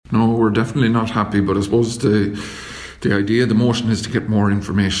No, we're definitely not happy, but I suppose the idea, the motion is to get more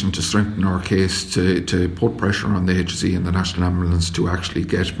information to strengthen our case, to put pressure on the HSE and the National Ambulance to actually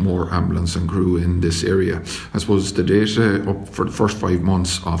get more ambulance and crew in this area. I suppose the data up for the first 5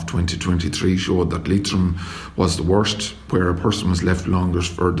 months of 2023 showed that Leitrim was the worst, where a person was left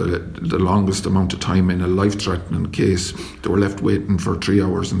longest for the longest amount of time in a life-threatening case. They were left waiting for 3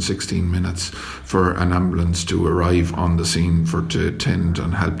 hours and 16 minutes for an ambulance to arrive on the scene to attend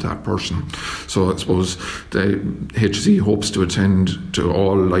and help that person. So I suppose the HSE hopes to attend to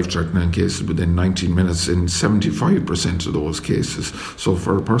all life-threatening cases within 19 minutes in 75% of those cases. So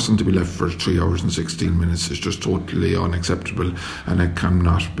for a person to be left for 3 hours and 16 minutes is just totally unacceptable, and it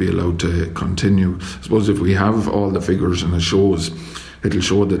cannot be allowed to continue. I suppose if we have all the figures and it'll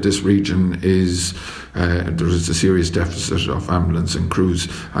show that this region is there is a serious deficit of ambulance and crews,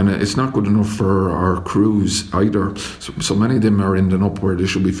 and it's not good enough for our crews either. So many of them are ending up where they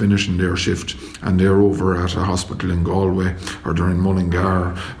should be finishing their shift, and they're over at a hospital in Galway, or they're in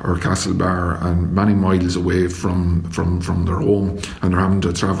Mullingar or Castlebar, and many miles away from their home, and they're having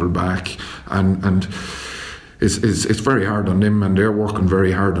to travel back, and it's very hard on them, and they're working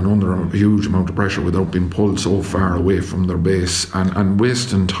very hard and under a huge amount of pressure without being pulled so far away from their base, and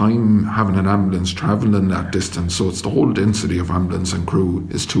wasting time having an ambulance travelling that distance. So it's the whole density of ambulance and crew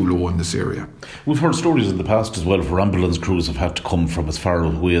is too low in this area. We've heard stories in the past as well where ambulance crews have had to come from as far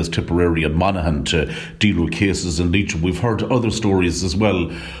away as Tipperary and Monaghan to deal with cases in Leitrim. We've heard other stories as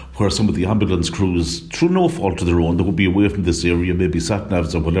well where some of the ambulance crews, through no fault of their own, they would be away from this area, maybe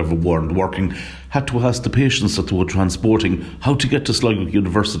sat-navs or whatever weren't working, had to ask the patients that they were transporting how to get to Sligo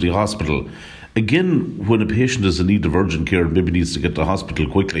University Hospital. Again, when a patient is in need of urgent care and maybe needs to get to hospital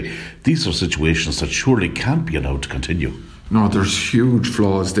quickly, these are situations that surely can't be allowed to continue. No, there's huge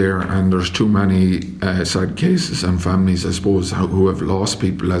flaws there, and there's too many sad cases and families, I suppose, who have lost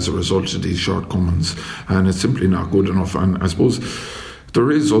people as a result of these shortcomings, and it's simply not good enough. And I suppose there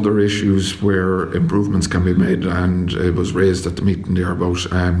is other issues where improvements can be made, and it was raised at the meeting there about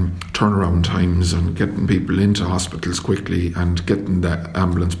turnaround times and getting people into hospitals quickly and getting the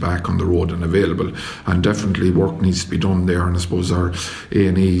ambulance back on the road and available. And definitely work needs to be done there, and I suppose our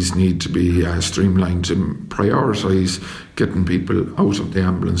A&Es need to be streamlined to prioritise getting people out of the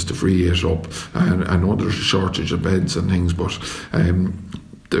ambulance to free it up. And I know there's a shortage of beds and things, but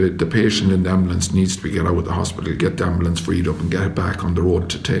the patient in the ambulance needs to be get out of the hospital, get the ambulance freed up and get it back on the road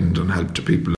to tend and help the people